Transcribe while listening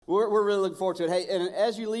We're really looking forward to it. Hey, and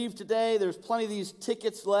as you leave today, there's plenty of these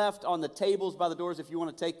tickets left on the tables by the doors if you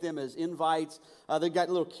want to take them as invites. They've got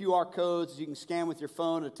little QR codes you can scan with your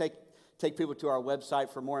phone to take people to our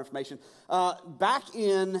website for more information. Back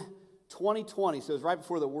in 2020, so it was right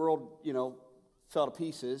before the world, fell to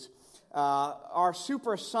pieces, our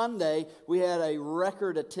Super Sunday, we had a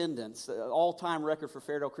record attendance, all-time record for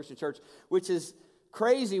Fairdale Christian Church, which is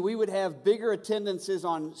crazy. We would have bigger attendances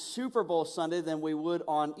on Super Bowl Sunday than we would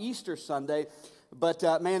on Easter Sunday. But,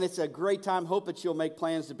 man, it's a great time. Hope that you'll make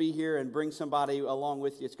plans to be here and bring somebody along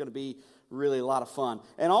with you. It's going to be really a lot of fun.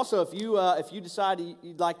 And also, if you decide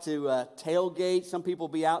you'd like to tailgate, some people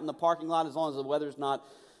will be out in the parking lot as long as the weather's not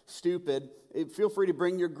stupid. Feel free to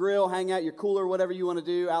bring your grill, hang out your cooler, whatever you want to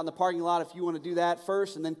do out in the parking lot if you want to do that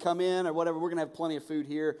first and then come in or whatever. We're going to have plenty of food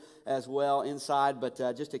here as well inside, but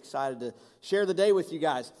just excited to share the day with you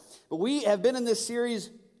guys. But we have been in this series,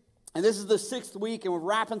 and this is the 6th week, and we're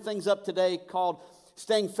wrapping things up today called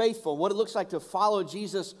Staying Faithful, what it looks like to follow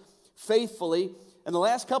Jesus faithfully. In the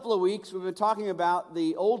last couple of weeks, we've been talking about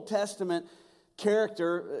the Old Testament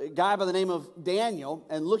character, a guy by the name of Daniel,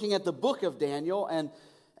 and looking at the book of Daniel, and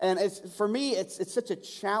for me, it's such a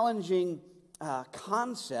challenging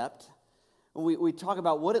concept. We talk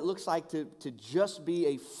about what it looks like to just be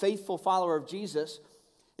a faithful follower of Jesus.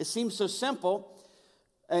 It seems so simple,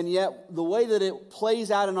 and yet the way that it plays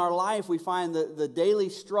out in our life, we find that the daily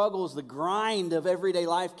struggles, the grind of everyday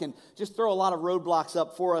life can just throw a lot of roadblocks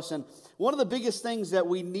up for us. And one of the biggest things that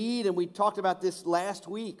we need, and we talked about this last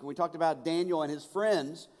week, and we talked about Daniel and his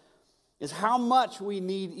friends, is how much we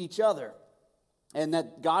need each other. And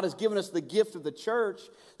that God has given us the gift of the church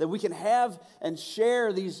that we can have and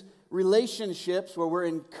share these relationships where we're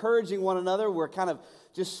encouraging one another. We're kind of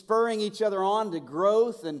just spurring each other on to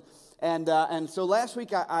growth. And so last week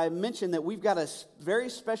I mentioned that we've got a very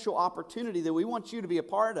special opportunity that we want you to be a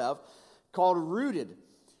part of called Rooted.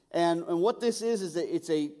 And what this is that it's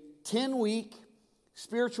a 10-week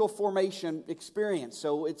spiritual formation experience.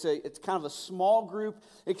 So it's kind of a small group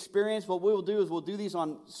experience. What we will do is we'll do these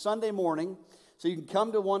on Sunday morning. So you can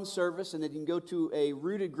come to one service, and then you can go to a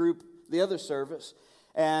Rooted group, the other service.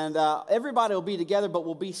 And everybody will be together, but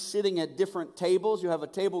we'll be sitting at different tables. You'll have a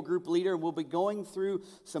table group leader, and we'll be going through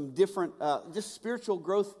some different just spiritual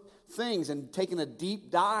growth things and taking a deep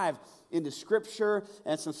dive into Scripture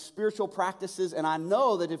and some spiritual practices. And I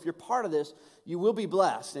know that if you're part of this, you will be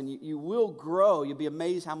blessed, and you will grow. You'll be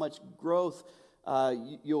amazed how much growth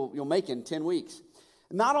you'll make in 10 weeks.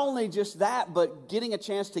 Not only just that, but getting a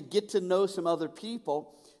chance to get to know some other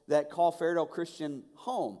people that call Fairdale Christian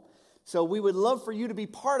home. So we would love for you to be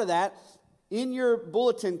part of that. In your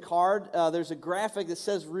bulletin card, there's a graphic that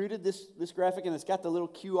says Rooted, this graphic, and it's got the little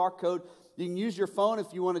QR code. You can use your phone if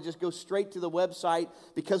you want to just go straight to the website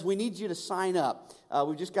because we need you to sign up.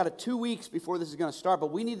 We've just got 2 weeks before this is going to start,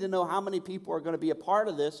 but we need to know how many people are going to be a part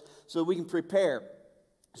of this so we can prepare.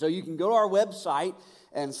 So you can go to our website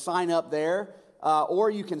and sign up there. Or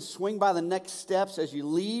you can swing by the next steps as you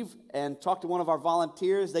leave and talk to one of our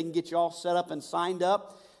volunteers. They can get you all set up and signed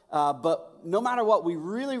up. But no matter what, we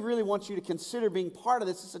really, really want you to consider being part of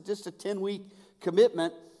this. It's just a 10-week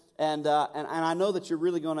commitment. And I know that you're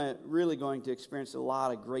really going to experience a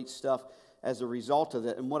lot of great stuff as a result of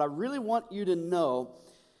it. And what I really want you to know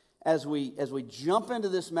as we jump into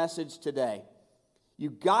this message today, you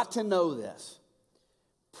got to know this.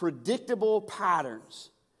 Predictable patterns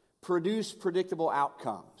produce predictable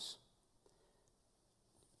outcomes.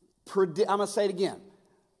 I'm going to say it again.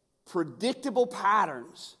 Predictable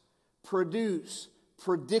patterns produce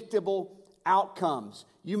predictable outcomes.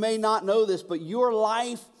 You may not know this, but your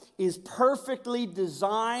life is perfectly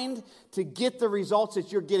designed to get the results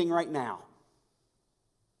that you're getting right now.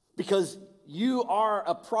 Because you are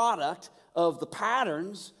a product of the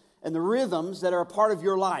patterns and the rhythms that are a part of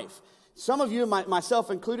your life. Some of you,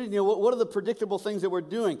 myself included, what are the predictable things that we're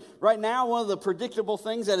doing? Right now, one of the predictable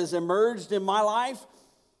things that has emerged in my life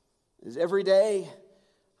is every day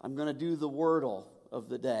I'm going to do the Wordle of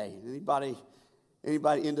the day. Anybody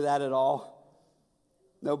into that at all?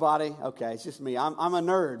 Nobody? Okay, it's just me. I'm a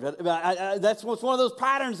nerd. But that's one of those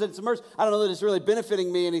patterns that's emerged. I don't know that it's really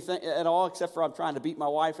benefiting me anything at all, except for I'm trying to beat my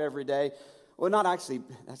wife every day. Well, not actually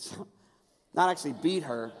beat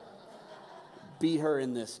her. Beat her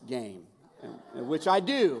in this game, which I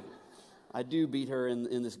do. I do beat her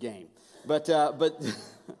in this game. But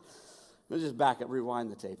let's just back up,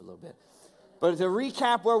 rewind the tape a little bit. But to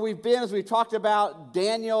recap where we've been, as we talked about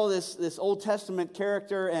Daniel, this Old Testament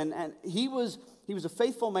character, and he was a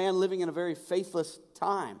faithful man living in a very faithless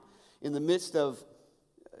time in the midst of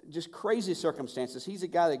just crazy circumstances. He's a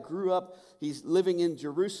guy that grew up, he's living in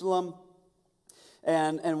Jerusalem.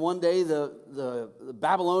 And one day the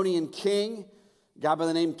Babylonian king, a guy by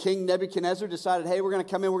the name King Nebuchadnezzar, decided, hey, we're going to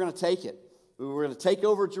come in, we're going to take it. We're going to take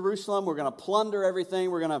over Jerusalem. We're going to plunder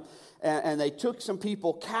everything. And they took some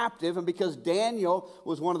people captive. And because Daniel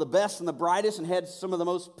was one of the best and the brightest and had some of the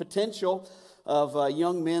most potential of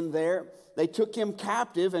young men there, they took him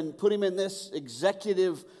captive and put him in this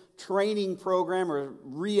executive training program or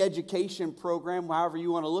re-education program, however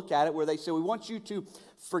you want to look at it, where they say, we want you to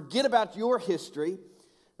forget about your history,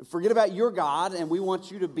 forget about your God, and we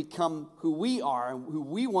want you to become who we are and who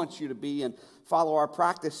we want you to be and follow our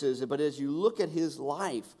practices. But as you look at his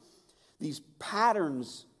life, these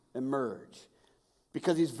patterns emerge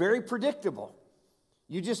because he's very predictable.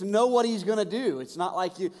 You just know what he's going to do. It's not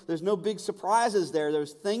like there's no big surprises there.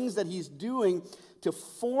 There's things that he's doing to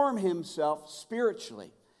form himself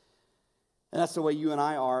spiritually. And that's the way you and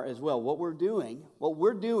I are as well. What we're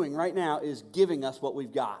doing right now is giving us what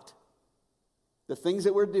we've got. The things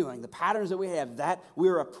that we're doing, the patterns that we have, that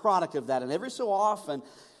we're a product of that. And every so often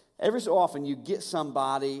you get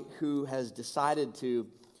somebody who has decided to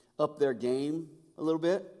up their game a little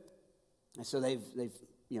bit. And so they've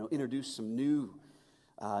introduced some new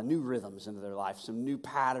rhythms into their life, some new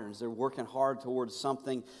patterns. They're working hard towards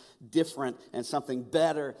something different and something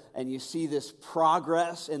better. And you see this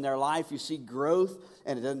progress in their life. You see growth.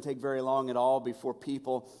 And it doesn't take very long at all before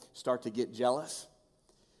people start to get jealous.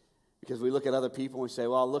 Because we look at other people and we say,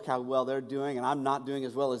 well, look how well they're doing, and I'm not doing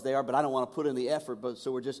as well as they are, but I don't want to put in the effort. But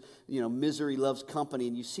so we're just, misery loves company.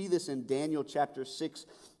 And you see this in Daniel chapter 6,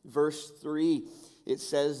 verse 3. It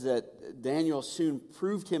says that Daniel soon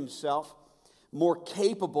proved himself more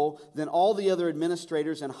capable than all the other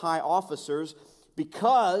administrators and high officers.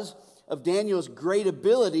 Because of Daniel's great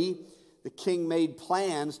ability, the king made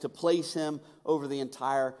plans to place him over the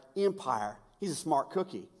entire empire. He's a smart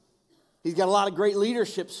cookie. He's got a lot of great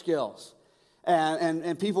leadership skills.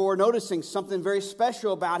 And people were noticing something very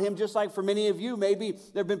special about him, just like for many of you. Maybe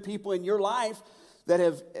there have been people in your life that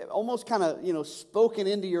have almost kind of, spoken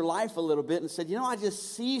into your life a little bit and said, I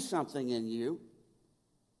just see something in you.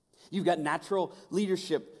 You've got natural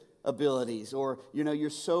leadership abilities, or,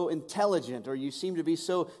 you're so intelligent, or you seem to be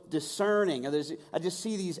so discerning. I just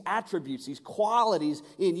see these attributes, these qualities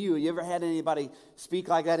in you. You ever had anybody speak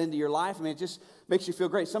like that into your life? I mean, it just makes you feel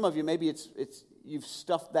great. Some of you, maybe it's you've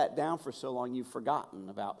stuffed that down for so long you've forgotten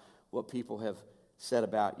about what people have said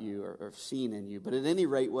about you or seen in you. But at any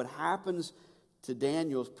rate, what happens to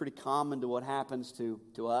Daniel is pretty common to what happens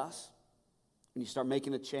to us. When you start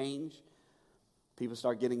making a change, people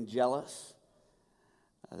start getting jealous.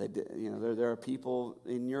 There are people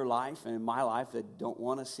in your life and in my life that don't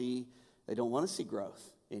want to see growth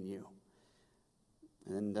in you.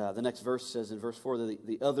 And the next verse says in verse 4 that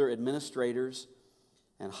the other administrators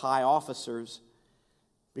and high officers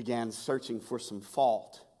began searching for some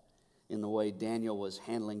fault in the way Daniel was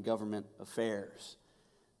handling government affairs.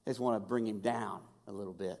 They just want to bring him down a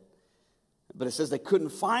little bit. But it says they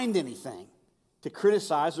couldn't find anything to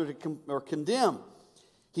criticize or condemn.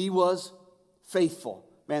 He was faithful.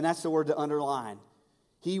 Man, that's the word to underline.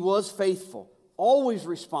 He was faithful, always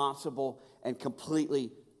responsible, and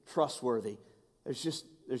completely trustworthy. There's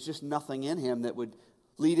just nothing in him that would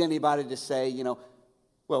lead anybody to say,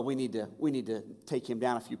 well, we need to take him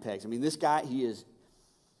down a few pegs. I mean, this guy, he's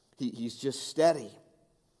just steady.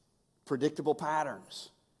 Predictable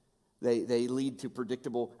patterns. They lead to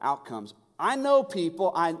predictable outcomes. I know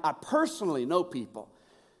people, I personally know people,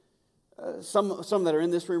 some that are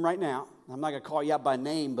in this room right now. I'm not going to call you out by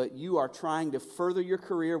name, but you are trying to further your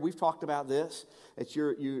career. We've talked about this. That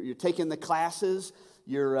you're taking the classes,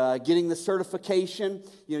 you're getting the certification.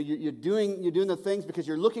 You're doing the things because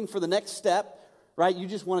you're looking for the next step, right? You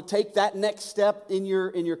just want to take that next step in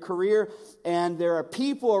your career, and there are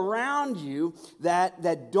people around you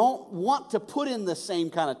that don't want to put in the same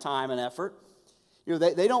kind of time and effort.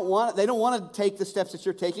 They don't want to take the steps that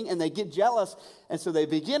you're taking, and they get jealous, and so they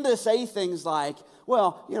begin to say things like,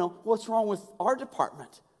 well, what's wrong with our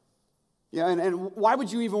department? And why would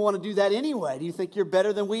you even want to do that anyway? Do you think you're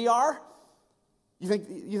better than we are? You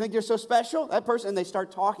think you're so special? That person, and they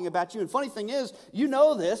start talking about you. And funny thing is, you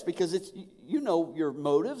know this because you know your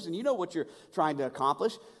motives and you know what you're trying to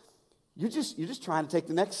accomplish. You're just trying to take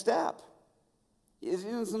the next step.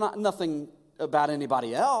 It's not nothing about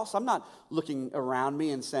anybody else. I'm not looking around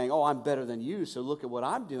me and saying, oh, I'm better than you, so look at what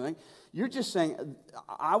I'm doing. You're just saying,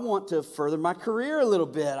 I want to further my career a little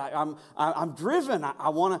bit. I'm driven. I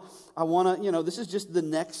want to, this is just the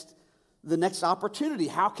next opportunity.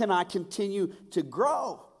 How can I continue to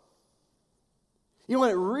grow?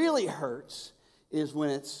 When it really hurts is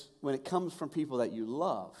when it comes from people that you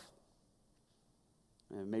love.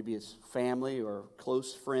 Maybe it's family or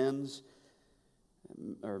close friends,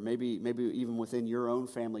 or maybe even within your own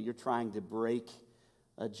family, you're trying to break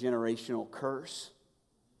a generational curse.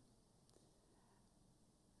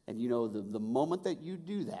 And the moment that you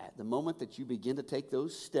do that, the moment that you begin to take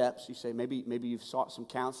those steps, you say, maybe you've sought some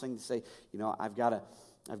counseling to say, I've got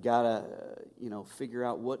to figure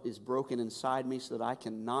out what is broken inside me so that I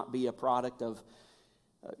cannot be a product of,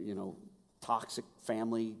 toxic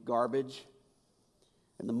family garbage.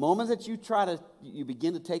 And the moment that you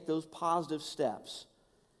begin to take those positive steps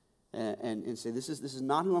and say, this is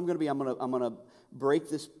not who I'm going to be. I'm going to break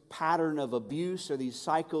this pattern of abuse or these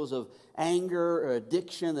cycles of anger or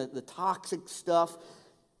addiction, the toxic stuff.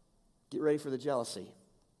 Get ready for the jealousy.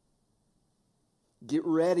 Get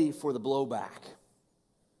ready for the blowback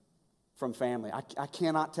from family. I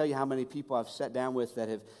cannot tell you how many people I've sat down with that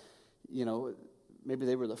have, maybe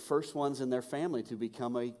they were the first ones in their family to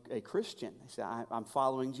become a Christian. They say, I'm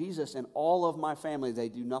following Jesus, and all of my family, they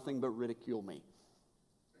do nothing but ridicule me.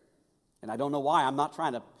 And I don't know why. I'm not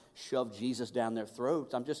trying to shove Jesus down their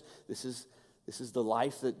throats. This is the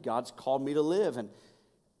life that God's called me to live. And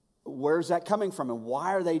where's that coming from? And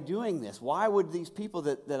why are they doing this? Why would these people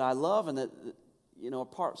that I love and that,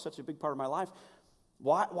 are such a big part of my life,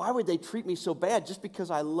 why would they treat me so bad just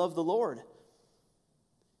because I love the Lord?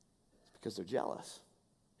 It's because they're jealous.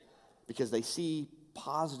 Because they see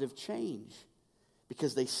positive change.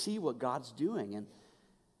 Because they see what God's doing.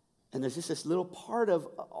 And there's just this little part of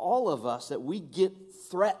all of us that we get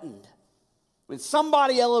threatened. When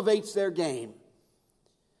somebody elevates their game,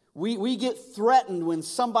 we get threatened when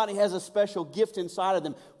somebody has a special gift inside of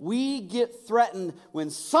them. We get threatened when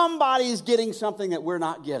somebody's getting something that we're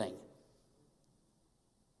not getting.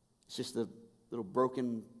 It's just the little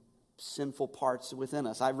broken, sinful parts within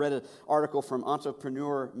us. I read an article from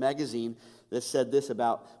Entrepreneur magazine that said this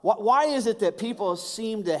about, why is it that people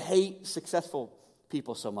seem to hate successful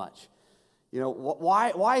people so much?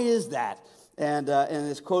 Why is that? And in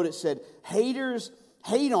this quote it said, haters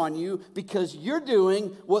hate on you because you're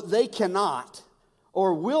doing what they cannot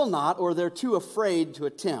or will not, or they're too afraid to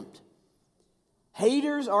attempt.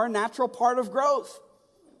 Haters are a natural part of growth.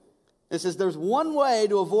 It says there's one way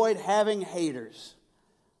to avoid having haters.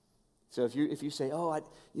 So if you say, I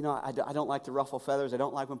don't like to ruffle feathers. I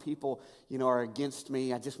don't like when people, are against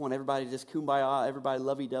me. I just want everybody to just kumbaya, everybody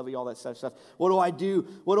lovey-dovey, all that stuff. What do I do?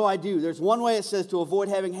 What do I do? There's one way it says to avoid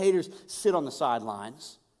having haters. Sit on the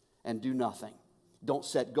sidelines and do nothing. Don't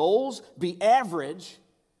set goals. Be average.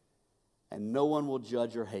 And no one will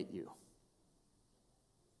judge or hate you.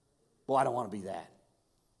 Well, I don't want to be that.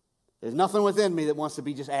 There's nothing within me that wants to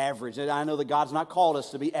be just average. I know that God's not called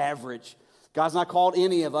us to be average. God's not called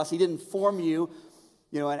any of us. He didn't form you,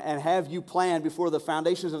 and have you planned before the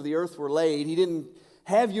foundations of the earth were laid. He didn't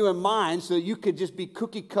have you in mind so you could just be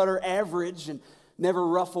cookie cutter average and never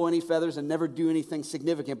ruffle any feathers and never do anything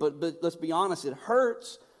significant. But let's be honest, it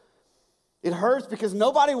hurts. It hurts because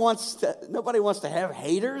nobody wants to have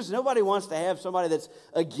haters. Nobody wants to have somebody that's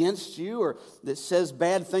against you or that says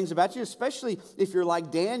bad things about you, especially if you're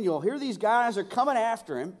like Daniel. Here these guys are coming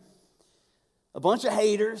after him. A bunch of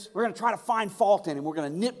haters. We're going to try to find fault in him. We're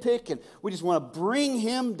going to nitpick, and we just want to bring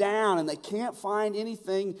him down, and they can't find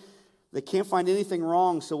anything. They can't find anything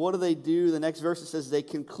wrong. So what do? The next verse, it says they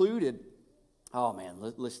concluded. Oh, man,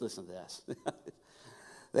 let's listen to this.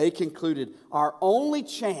 They concluded, our only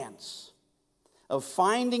chance of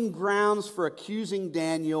finding grounds for accusing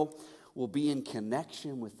Daniel will be in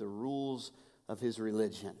connection with the rules of his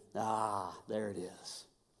religion. There it is.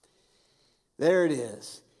 There it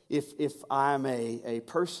is. If I'm a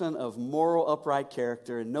person of moral, upright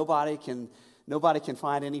character and nobody can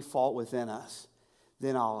find any fault within us,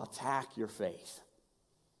 then I'll attack your faith.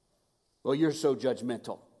 Well, you're so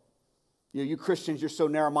judgmental. You Christians, you're so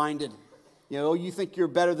narrow-minded. You think you're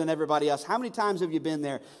better than everybody else. How many times have you been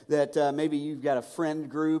there that maybe you've got a friend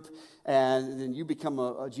group and then you become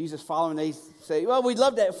a Jesus follower and they say, well, we'd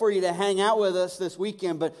love that for you to hang out with us this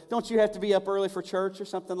weekend, but don't you have to be up early for church or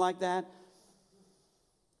something like that?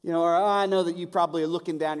 Or I know that you probably are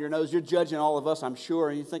looking down your nose. You're judging all of us, I'm sure.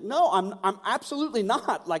 And you think, no, I'm absolutely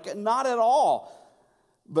not. Like, not at all.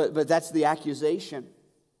 But that's the accusation.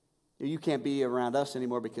 You can't be around us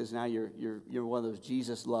anymore because now you're one of those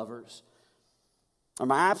Jesus lovers. Or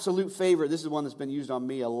my absolute favorite, this is one that's been used on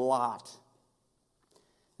me a lot,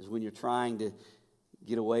 is when you're trying to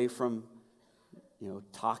get away from,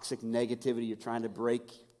 toxic negativity. You're trying to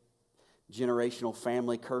break generational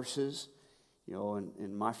family curses.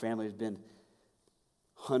 And my family has been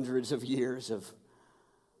hundreds of years of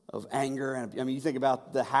of anger. And I mean, you think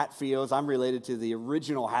about the Hatfields. I'm related to the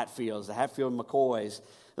original Hatfields, the Hatfield McCoys.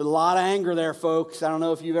 There's a lot of anger there, folks. I don't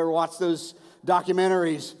know if you've ever watched those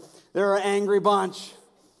documentaries. They're an angry bunch.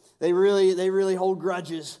 They really hold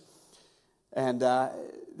grudges. And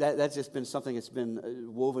that's just been something that's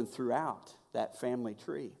been woven throughout that family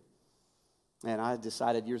tree. And I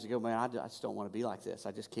decided years ago, man, I just don't want to be like this.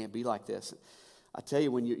 I just can't be like this. I tell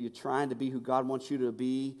you, when you're trying to be who God wants you to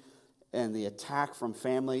be, and the attack from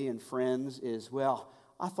family and friends is, well,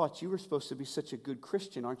 I thought you were supposed to be such a good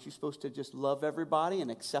Christian. Aren't you supposed to just love everybody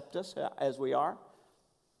and accept us as we are?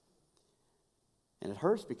 And it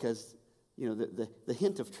hurts because, you know, the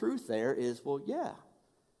hint of truth there is, well, yeah,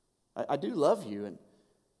 I do love you,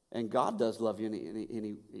 and God does love you, and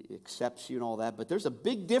he accepts you and all that. But there's a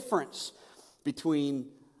big difference between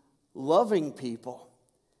loving people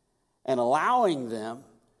and allowing them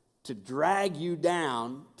to drag you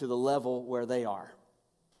down to the level where they are.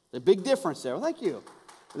 The big difference there. Well, thank you.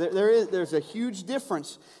 There's a huge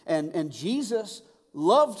difference. And Jesus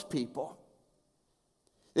loved people.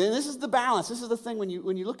 And this is the balance. This is the thing. When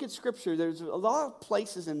you look at Scripture, there's a lot of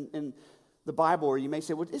places in the Bible where you may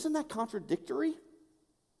say, well, isn't that contradictory?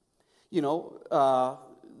 You know,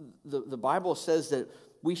 the Bible says that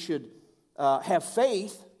we should have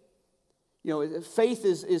faith. You know, faith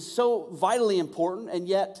is so vitally important, and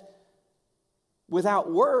yet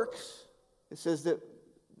without works, it says that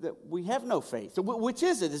we have no faith. So which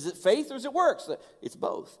is it? Is it faith or is it works? It's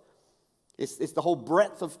both. It's the whole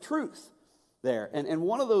breadth of truth there. And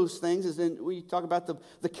one of those things is we talk about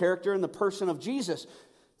the character and the person of Jesus.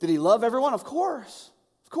 Did he love everyone? Of course.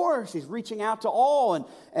 Of course. He's reaching out to all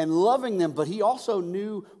and loving them, but he also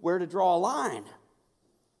knew where to draw a line.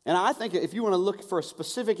 And I think if you want to look for a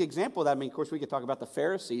specific example of that, I mean, of course, we could talk about the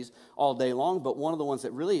Pharisees all day long, but one of the ones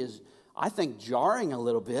that really is, I think, jarring a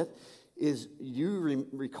little bit is you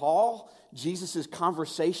recall Jesus'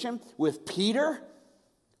 conversation with Peter,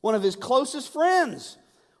 one of his closest friends,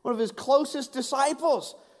 one of his closest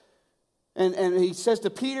disciples. And he says to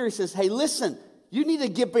Peter, he says, hey, listen, you need to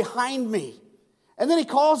get behind me. And then he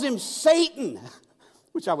calls him Satan,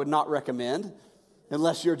 which I would not recommend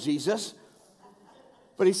unless you're Jesus.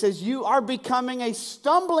 But he says, you are becoming a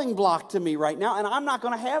stumbling block to me right now, and I'm not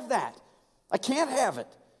going to have that. I can't have it.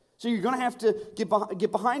 So you're going to have to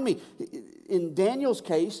get behind me. In Daniel's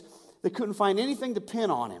case, they couldn't find anything to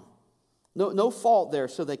pin on him. No fault there.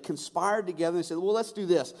 So they conspired together and said, well, let's do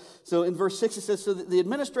this. So in verse 6 it says, so the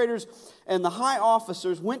administrators and the high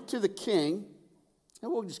officers went to the king,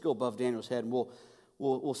 and we'll just go above Daniel's head, and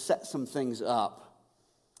we'll set some things up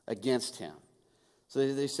against him.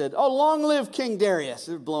 So they said, oh, long live King Darius.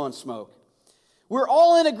 They're blowing smoke. We're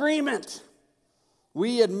all in agreement.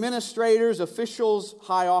 We administrators, officials,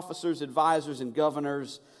 high officers, advisors, and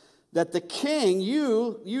governors, that the king,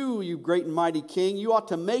 you great and mighty king, you ought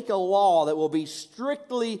to make a law that will be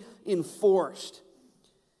strictly enforced.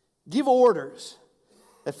 Give orders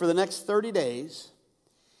that for the next 30 days,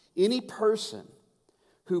 any person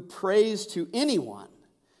who prays to anyone,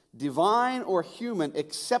 divine or human,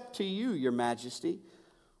 except to you, your majesty,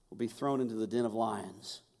 will be thrown into the den of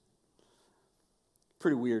lions.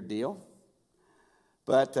 Pretty weird deal.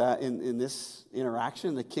 But in this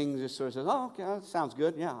interaction, the king just sort of says, oh, okay, that sounds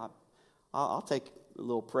good. Yeah, I'll take a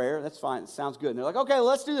little prayer. That's fine. It sounds good. And they're like, okay,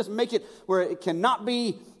 let's do this. Make it where it cannot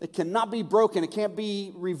be broken. It can't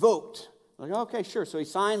be revoked. Like, okay, sure. So he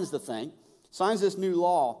signs the thing, signs this new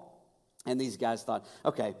law. And these guys thought,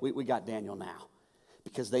 okay, we got Daniel now.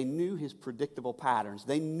 Because they knew his predictable patterns.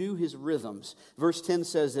 They knew his rhythms. Verse 10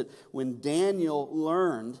 says that when Daniel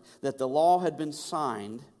learned that the law had been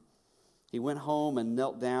signed, he went home and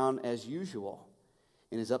knelt down as usual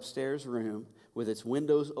in his upstairs room with its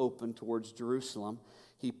windows open towards Jerusalem.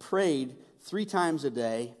 He prayed 3 times a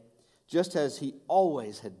day, just as he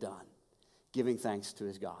always had done, giving thanks to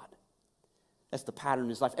his God. That's the pattern in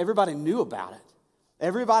his life. Everybody knew about it.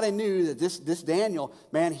 Everybody knew that this Daniel,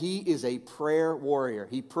 man, he is a prayer warrior.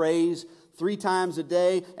 He prays 3 times a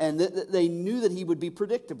day, and they knew that he would be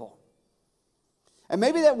predictable. And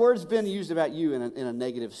maybe that word's been used about you in a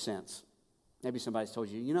negative sense. Maybe somebody's told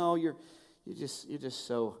you, you know, you're just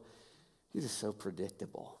so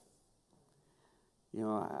predictable. You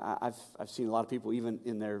know, I've seen a lot of people, even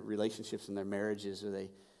in their relationships and their marriages, where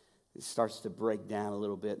it starts to break down a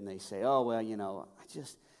little bit, and they say, oh, well, you know,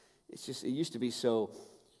 it used to be so,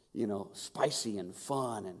 you know, spicy and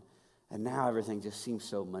fun, and now everything just seems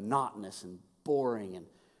so monotonous and boring and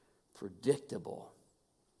predictable.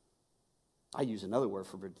 I use another word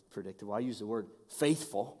for predictable. I use the word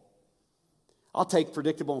faithful. I'll take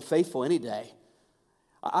predictable and faithful any day.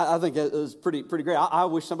 I think it was pretty great. I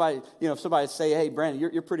wish somebody, if somebody would say, hey,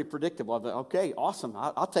 Brandon, you're pretty predictable. I'd be, okay, awesome.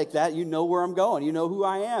 I'll take that. You know where I'm going. You know who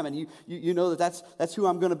I am. And you know that's who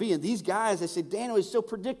I'm going to be. And these guys, they say, Daniel is so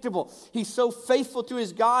predictable. He's so faithful to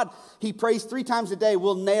his God. He prays 3 times a day.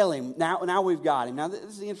 We'll nail him. Now we've got him. Now, this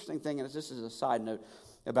is the interesting thing, and this is a side note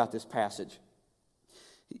about this passage.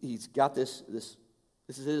 He's got this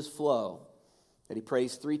is his flow, that he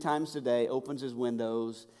prays 3 times a day, opens his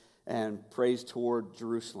windows, and prays toward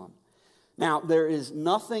Jerusalem. Now, there is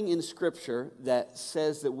nothing in Scripture that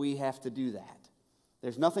says that we have to do that.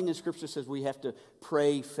 There's nothing in Scripture that says we have to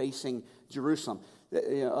pray facing Jerusalem.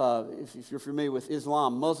 If you're familiar with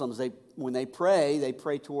Islam, Muslims, when they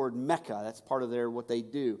pray toward Mecca. That's part of what they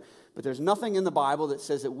do. But there's nothing in the Bible that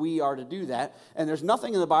says that we are to do that. And there's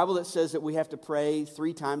nothing in the Bible that says that we have to pray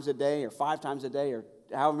 3 times a day or 5 times a day or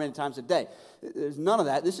however many times a day. There's none of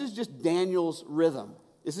that. This is just Daniel's rhythm.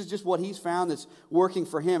 This is just what he's found that's working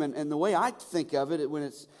for him. And the way I think of it,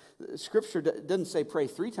 when Scripture doesn't say pray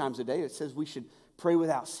 3 times a day. It says we should pray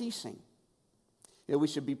without ceasing. We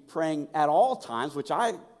should be praying at all times, which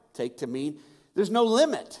I take to mean there's no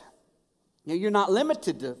limit. You're not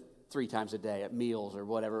limited to 3 times a day at meals or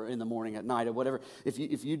whatever, in the morning, at night, or whatever. If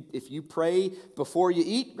you pray before you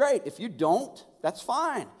eat, great. If you don't, that's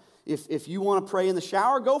fine. If you want to pray in the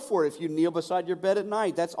shower, go for it. If you kneel beside your bed at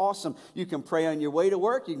night, that's awesome. You can pray on your way to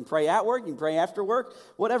work. You can pray at work. You can pray after work.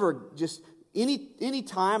 Whatever. Just any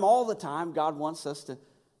time, all the time, God wants us to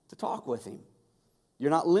talk with him.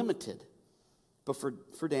 You're not limited. But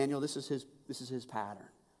for Daniel, this is his pattern.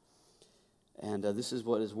 And this is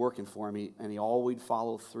what is working for him. And he always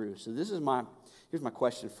follows through. So here's my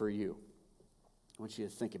question for you. I want you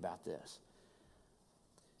to think about this.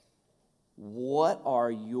 What are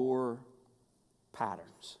your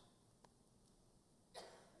patterns?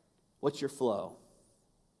 What's your flow?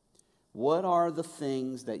 What are the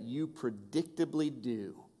things that you predictably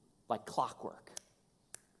do, like clockwork?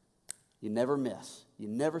 You never miss. You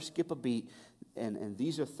never skip a beat. And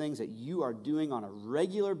these are things that you are doing on a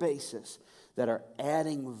regular basis that are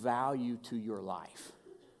adding value to your life.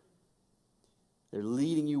 They're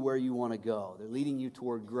leading you where you want to go. They're leading you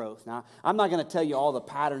toward growth. Now, I'm not going to tell you all the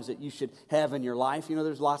patterns that you should have in your life.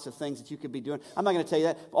 There's lots of things that you could be doing. I'm not going to tell you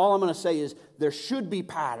that. All I'm going to say is there should be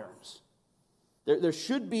patterns. There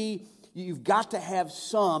should be, you've got to have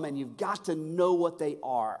some, and you've got to know what they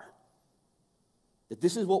are. That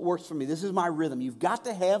this is what works for me. This is my rhythm. You've got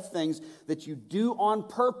to have things that you do on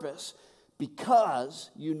purpose because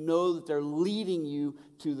you know that they're leading you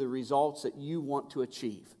to the results that you want to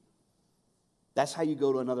achieve. That's how you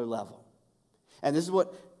go to another level. And this is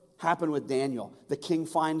what happened with Daniel. The king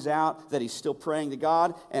finds out that he's still praying to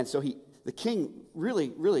God, and so the king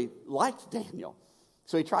really, really liked Daniel.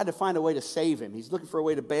 So he tried to find a way to save him. He's looking for a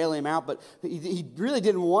way to bail him out, but he really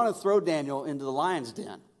didn't want to throw Daniel into the lion's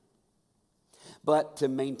den. But to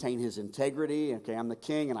maintain his integrity, okay, I'm the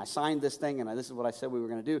king, and I signed this thing, and this is what I said we were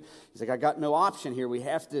going to do. He's like, I got no option here. We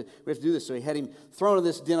have to do this. So he had him thrown in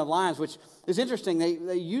this den of lions, which is interesting.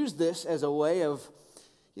 They used this as a way of,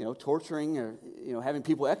 torturing or, having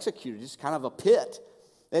people executed, just kind of a pit.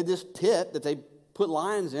 They had this pit that they put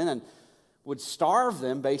lions in and would starve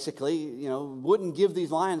them, basically, wouldn't give these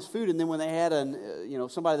lions food. And then when they had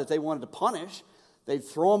somebody that they wanted to punish, they'd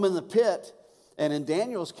throw them in the pit. And in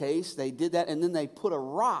Daniel's case, they did that, and then they put a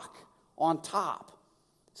rock on top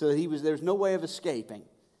so that there's no way of escaping.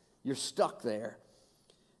 You're stuck there.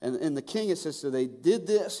 And the king, it says, so they did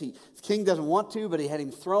this. The king doesn't want to, but he had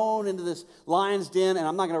him thrown into this lion's den. And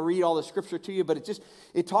I'm not going to read all the scripture to you, but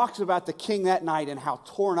it talks about the king that night and how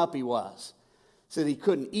torn up he was. So that he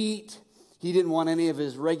couldn't eat. He didn't want any of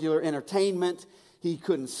his regular entertainment. He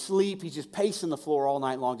couldn't sleep. He's just pacing the floor all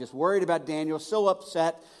night long, just worried about Daniel, so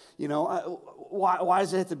upset. Why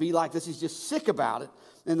does it have to be like this? He's just sick about it.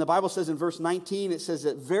 And the Bible says in verse 19, it says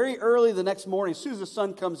that very early the next morning, as soon as the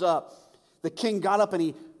sun comes up, the king got up and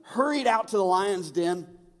he hurried out to the lion's den.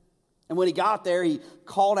 And when he got there, he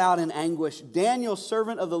called out in anguish, Daniel,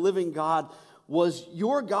 servant of the living God, was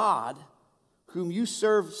your God, whom you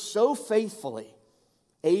served so faithfully,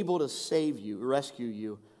 able to save you, rescue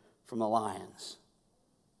you from the lions?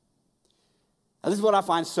 Now, this is what I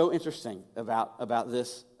find so interesting about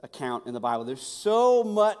this account in the Bible. There's so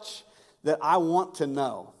much that I want to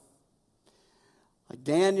know. Like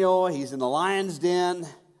Daniel, he's in the lion's den.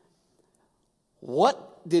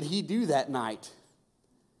 What did he do that night?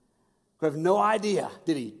 We have no idea.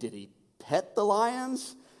 Did he pet the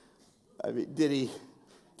lions? I mean, did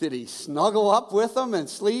he snuggle up with them and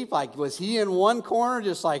sleep? Like, was he in one corner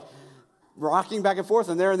just like rocking back and forth,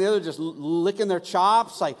 and they're in the other just licking their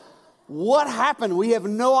chops? Like, What happened? We have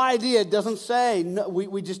no idea. It doesn't say. No,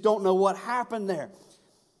 we just don't know what happened there.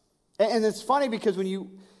 And it's funny because when you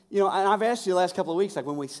know, and I've asked you the last couple of weeks, like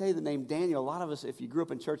when we say the name Daniel, a lot of us, if you grew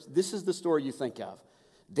up in church, this is the story you think of.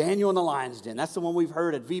 Daniel in the lion's den. That's the one we've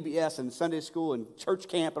heard at VBS and Sunday school and church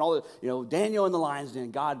camp and all the, you know, Daniel in the lion's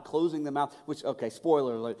den, God closing the mouth, which, okay,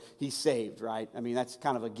 spoiler alert, he's saved, right? I mean, that's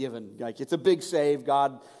kind of a given. Like, it's a big save.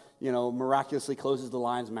 God, you know, miraculously closes the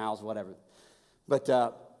lion's mouths, whatever. But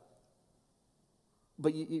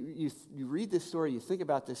you read this story, you think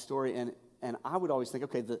about this story, and I would always think,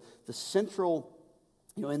 okay, the central,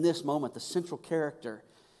 you know, in this moment, the central character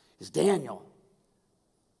is Daniel.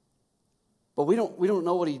 But we don't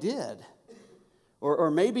know what he did. Or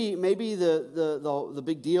maybe the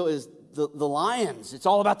big deal is the lions. It's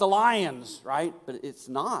all about the lions, right? But it's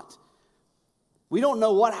not. We don't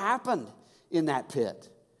know what happened in that pit.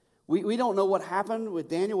 We don't know what happened with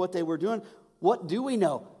Daniel, what they were doing. What do we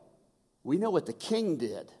know? We know what the king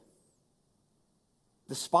did.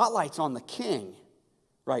 The spotlight's on the king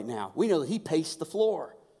right now. We know that he paced the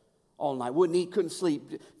floor all night. Wouldn't eat, couldn't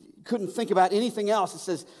sleep, couldn't think about anything else. It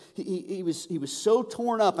says he was so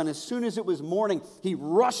torn up, and as soon as it was morning, he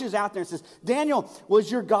rushes out there and says, Daniel,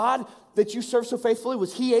 was your God that you served so faithfully,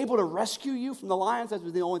 was he able to rescue you from the lions? That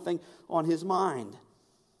was the only thing on his mind.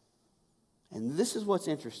 And this is what's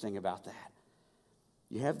interesting about that.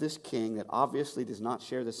 You have this king that obviously does not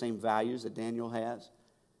share the same values that Daniel has.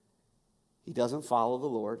 He doesn't follow the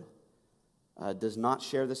Lord, does not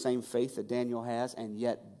share the same faith that Daniel has, and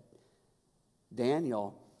yet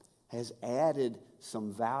Daniel has added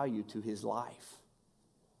some value to his life.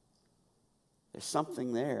 There's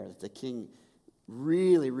something there that the king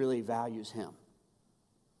really, really values him.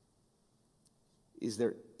 Is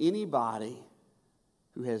there anybody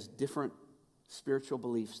who has different spiritual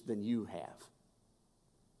beliefs than you have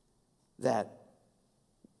that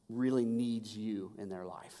really needs you in their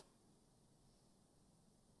life?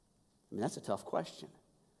 I mean, that's a tough question.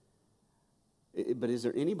 But is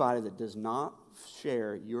there anybody that does not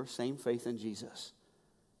share your same faith in Jesus,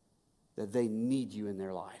 that they need you in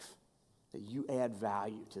their life, that you add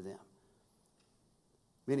value to them?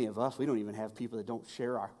 Many of us, we don't even have people that don't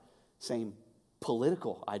share our same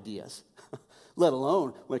political ideas, let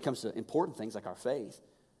alone when it comes to important things like our faith.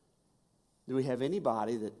 Do we have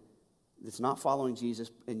anybody that's not following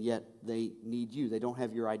Jesus, and yet they need you? They don't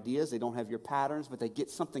have your ideas, they don't have your patterns, but they get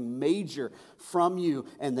something major from you,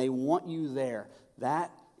 and they want you there.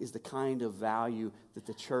 That is the kind of value that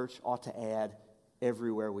the church ought to add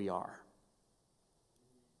everywhere we are.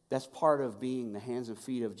 That's part of being the hands and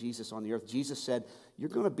feet of Jesus on the earth. Jesus said, you're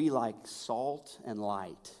going to be like salt and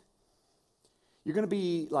light. You're going to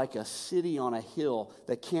be like a city on a hill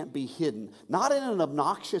that can't be hidden. Not in an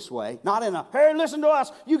obnoxious way. Not in a, hey, listen to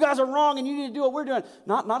us. You guys are wrong and you need to do what we're doing.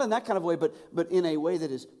 Not in that kind of way, but in a way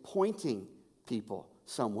that is pointing people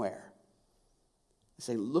somewhere.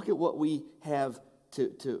 Say, look at what we have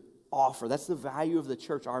to offer. That's the value of the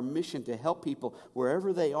church, our mission to help people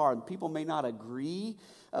wherever they are. And people may not agree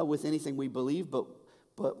with anything we believe, but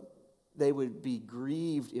they would be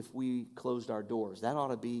grieved if we closed our doors. That ought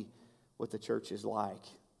to be what the church is like.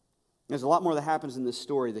 There's a lot more that happens in this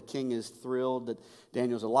story. The king is thrilled that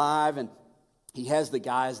Daniel's alive, and he has the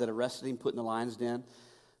guys that arrested him put in the lion's den.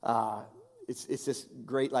 It's this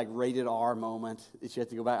great, like, rated R moment that you have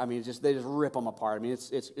to go back. I mean, they just rip them apart. I mean,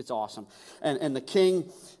 it's awesome. And the king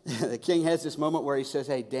has this moment where he says,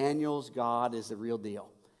 hey, Daniel's God is the real deal.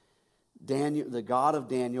 Daniel, the God of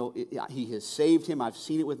Daniel, he has saved him. I've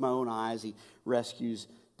seen it with my own eyes. He rescues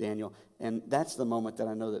Daniel. And that's the moment that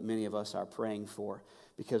I know that many of us are praying for,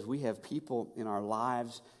 because we have people in our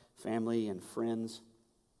lives, family and friends,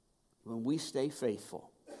 when we stay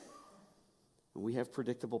faithful, when we have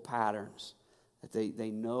predictable patterns, that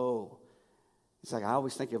they know. It's like I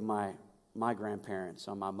always think of my grandparents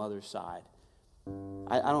on my mother's side.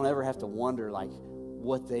 I don't ever have to wonder, like,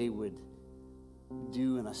 what they would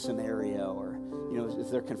do in a scenario, or, you know,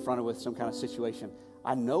 if they're confronted with some kind of situation.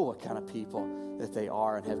 I know what kind of people that they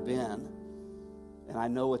are and have been, and I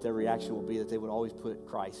know what their reaction will be, that they would always put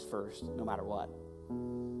Christ first, no matter what.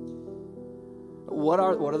 What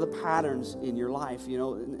are the patterns in your life? You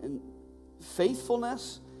know, and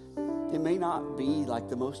faithfulness, it may not be like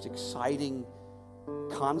the most exciting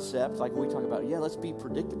concept. Like when we talk about, let's be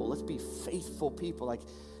predictable, let's be faithful people. Like,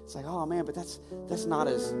 it's like, oh man, but that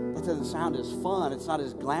doesn't sound as fun. It's not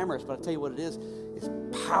as glamorous. But I tell you what it is. It's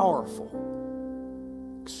powerful,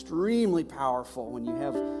 extremely powerful when you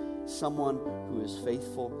have someone who is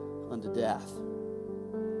faithful unto death.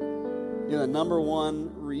 You know, the number one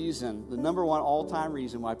all-time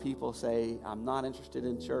reason why people say, I'm not interested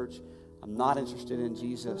in church, I'm not interested in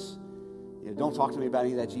Jesus, Don't talk to me about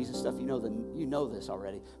any of that Jesus stuff. You know this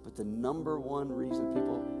already. But the number one reason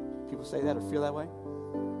people say that or feel that way,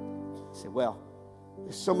 they say, well,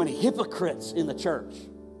 there's so many hypocrites in the church.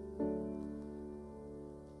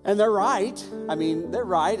 And they're right. I mean, they're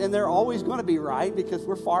right, and they're always going to be right because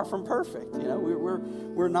we're far from perfect.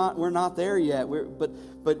 We're not there yet.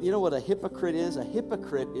 But you know what a hypocrite is? A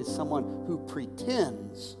hypocrite is someone who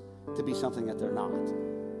pretends to be something that they're not.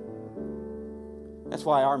 That's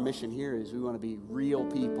why our mission here is we want to be real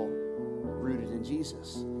people rooted in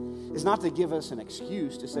Jesus. It's not to give us an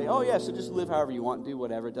excuse to say, oh, yeah, so just live however you want and do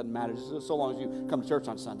whatever. It doesn't matter, just so long as you come to church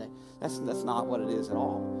on Sunday. That's not what it is at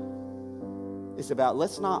all. It's about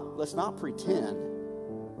let's not pretend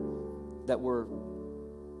that we're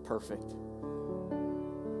perfect.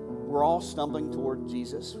 We're all stumbling toward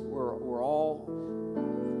Jesus. We're all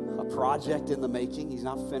a project in the making. He's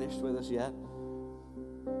not finished with us yet.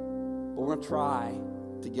 But we're going to try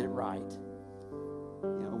to get it right.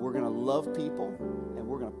 We're going to love people, and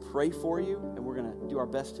we're going to pray for you, and we're going to do our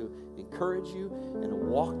best to encourage you and to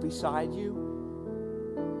walk beside you.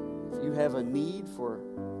 If you have a need for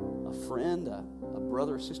a friend, a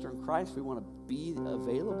brother or sister in Christ, we want to be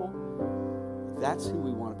available. That's who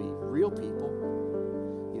we want to be, real people,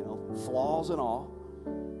 flaws and all,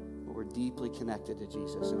 but we're deeply connected to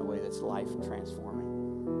Jesus in a way that's life transforming.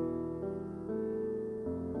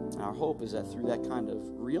 Our hope is that through that kind of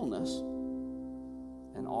realness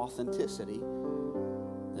and authenticity,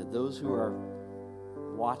 that those who are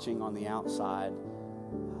watching on the outside,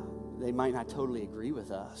 they might not totally agree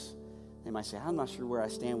with us. They might say, I'm not sure where I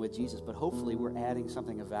stand with Jesus, but hopefully we're adding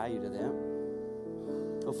something of value to them.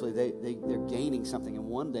 Hopefully they're gaining something, and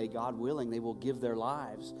one day, God willing, they will give their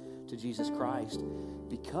lives to Jesus Christ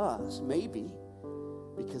because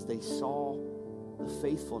they saw the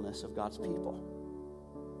faithfulness of God's people.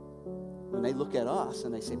 When they look at us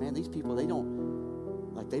and they say, man, these people, they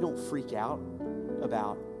don't freak out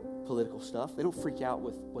about political stuff. They don't freak out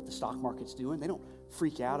with what the stock market's doing. They don't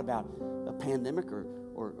freak out about a pandemic or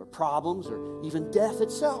problems or even death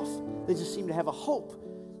itself. They just seem to have a hope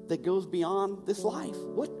that goes beyond this life.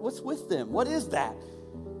 What's with them? What is that?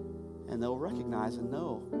 And they'll recognize and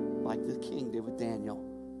know, like the king did with Daniel,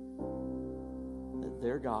 that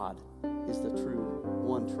their God is the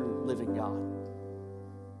one true living God.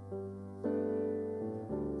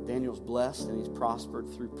 Daniel's blessed and he's prospered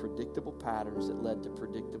through predictable patterns that led to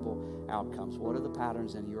predictable outcomes. What are the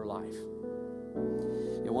patterns in your life?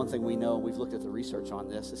 One thing we know, we've looked at the research on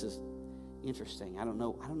this. This is interesting. I don't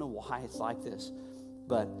know why it's like this,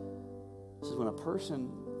 but this is when a person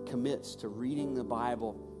commits to reading the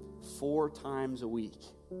Bible 4 times a week.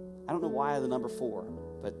 I don't know why the number 4,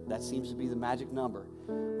 but that seems to be the magic number.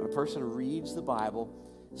 When a person reads the Bible,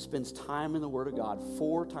 spends time in the Word of God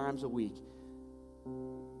 4 times a week,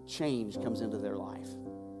 change comes into their life.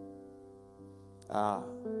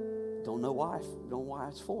 Don't know why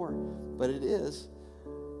it's 4, but it is.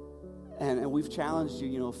 And we've challenged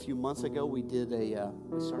you, a few months ago we started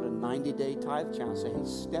a 90-day tithe challenge. Say, hey,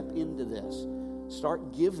 step into this.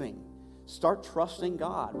 Start giving. Start trusting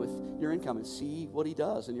God with your income and see what He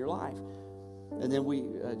does in your life. And then we,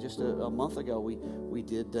 just a month ago, we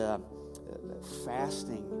did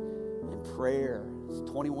fasting and prayer. It's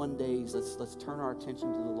 21 days. Let's turn our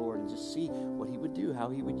attention to the Lord and just see what He would do, how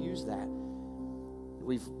He would use that.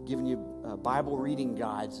 We've given you Bible reading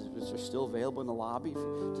guides, which are still available in the lobby.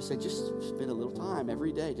 To say, just spend a little time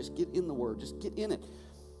every day. Just get in the Word. Just get in it.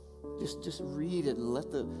 Just read it and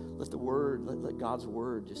let the Word, let God's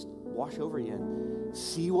Word just wash over you and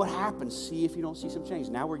see what happens. See if you don't see some change.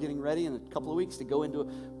 Now we're getting ready in a couple of weeks to go into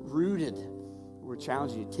Rooted. We're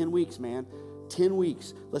challenging you. 10 weeks, man. 10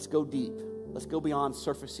 weeks. Let's go deep. Let's go beyond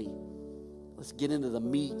surfacey. Let's get into the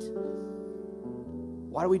meat.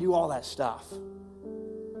 Why do we do all that stuff?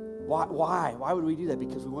 Why? Why would we do that?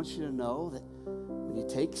 Because we want you to know that when you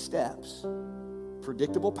take steps,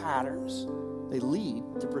 predictable patterns, they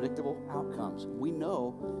lead to predictable outcomes. We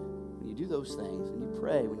know when you do those things, when you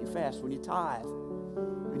pray, when you fast, when you tithe,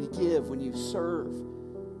 when you give, when you serve,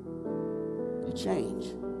 you change.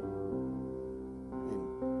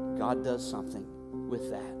 And God does something with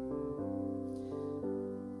that.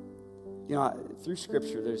 Through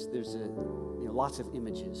Scripture, there's lots of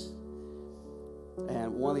images.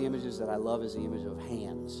 And one of the images that I love is the image of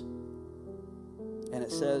hands. And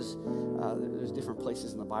it says, there's different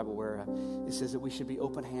places in the Bible where it says that we should be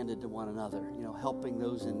open-handed to one another, helping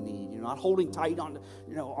those in need, not holding tight on,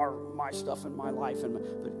 my stuff in my life,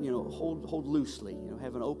 but hold loosely,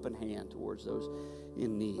 have an open hand towards those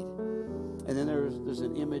in need. And then there's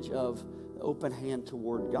an image of the open hand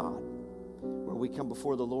toward God, where we come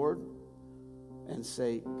before the Lord and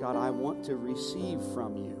say, God, I want to receive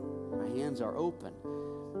from you. My hands are open.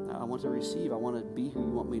 I want to receive. I want to be who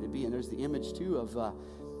you want me to be. And there's the image, too, of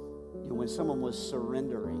when someone was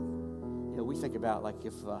surrendering. We think about like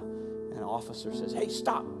if an officer says, hey,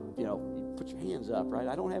 stop, you put your hands up, right?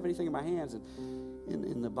 I don't have anything in my hands. And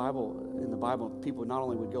in the Bible, people not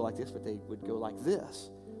only would go like this, but they would go like this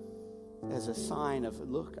as a sign of,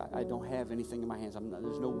 look, I don't have anything in my hands.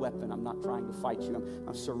 There's no weapon. I'm not trying to fight you.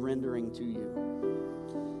 I'm surrendering to you.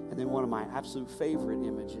 And then one of my absolute favorite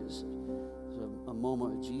images is a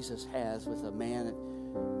moment Jesus has with a man that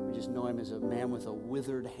we just know him as a man with a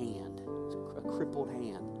withered hand, a crippled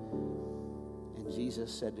hand. And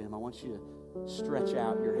Jesus said to him, I want you to stretch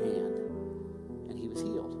out your hand. And he was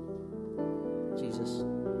healed. Jesus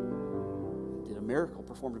did a miracle,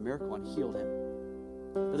 performed a miracle, and healed him.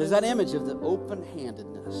 But there's that image of the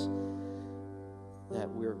open-handedness that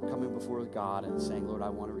we're coming before God and saying, Lord, I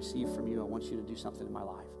want to receive from you. I want you to do something in my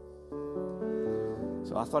life.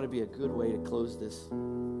 So I thought it'd be a good way to close this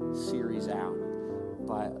series out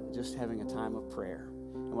by just having a time of prayer.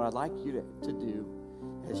 And what I'd like you to do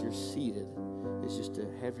as you're seated is just to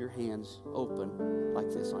have your hands open like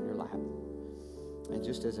this on your lap. And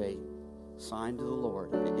just as a sign to the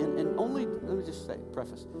Lord. And only, let me just say,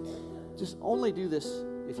 preface, just only do this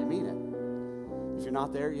if you mean it. If you're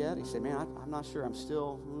not there yet, you say, man, I'm not sure. I'm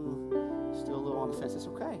still a little on the fence. It's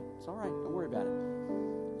okay. It's all right. Don't worry about it.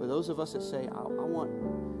 But those of us that say, I want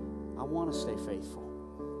to stay faithful.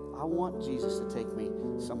 I want Jesus to take me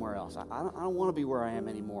somewhere else. I don't want to be where I am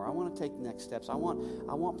anymore. I want to take next steps. I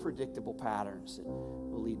want predictable patterns that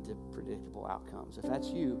will lead to predictable outcomes. If that's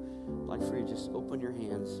you, I'd like for you to just open your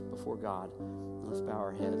hands before God. And let's bow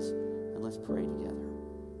our heads and let's pray together.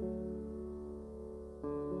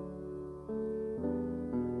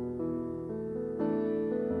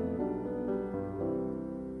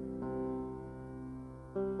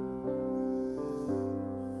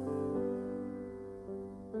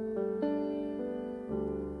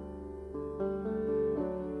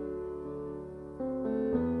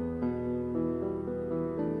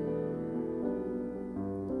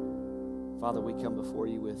 Father, we come before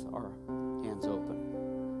you with our hands open.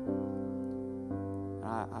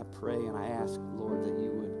 I pray and I ask, Lord, that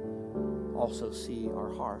you would also see our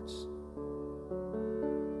hearts.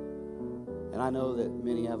 And I know that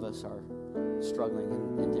many of us are struggling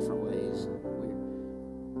in different ways.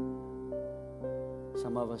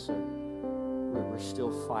 Some of us we're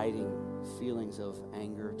still fighting feelings of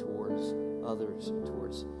anger towards others,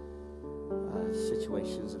 towards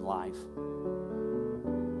situations in life.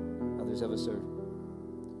 Others of us are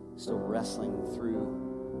still wrestling through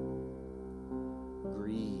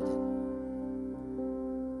greed.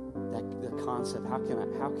 The concept, how can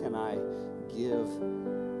I give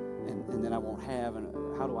and then I won't have, and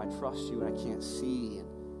how do I trust you and I can't see?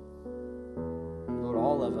 And Lord,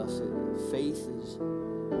 all of us, faith is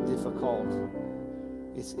difficult.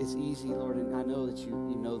 It's easy, Lord, and I know that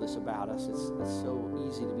you know this about us. It's so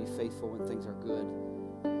easy to be faithful when things are good.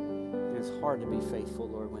 And it's hard to be faithful,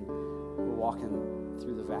 Lord, when we're walking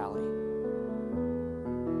through the valley.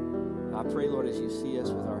 And I pray, Lord, as you see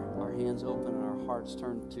us with our hands open and our hearts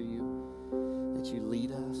turned to you, that you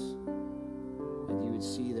lead us, and you would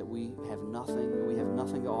see that we have nothing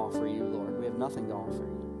to offer you, Lord. We have nothing to offer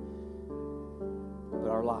you but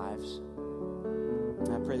our lives.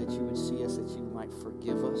 And I pray that you would see us, that you might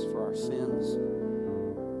forgive us for our sins,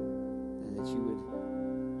 and that you would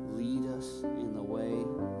lead us in the way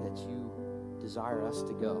that you desire us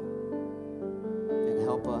to go. And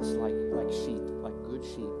help us like sheep, like good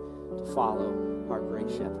sheep, to follow our great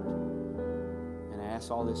shepherd. And I ask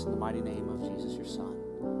all this in the mighty name of Jesus, your Son.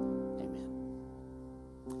 Amen.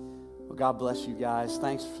 Well, God bless you guys.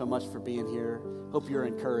 Thanks so much for being here. Hope you're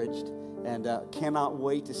encouraged. And cannot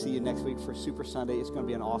wait to see you next week for Super Sunday. It's going to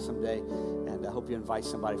be an awesome day. And I hope you invite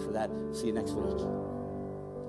somebody for that. See you next week.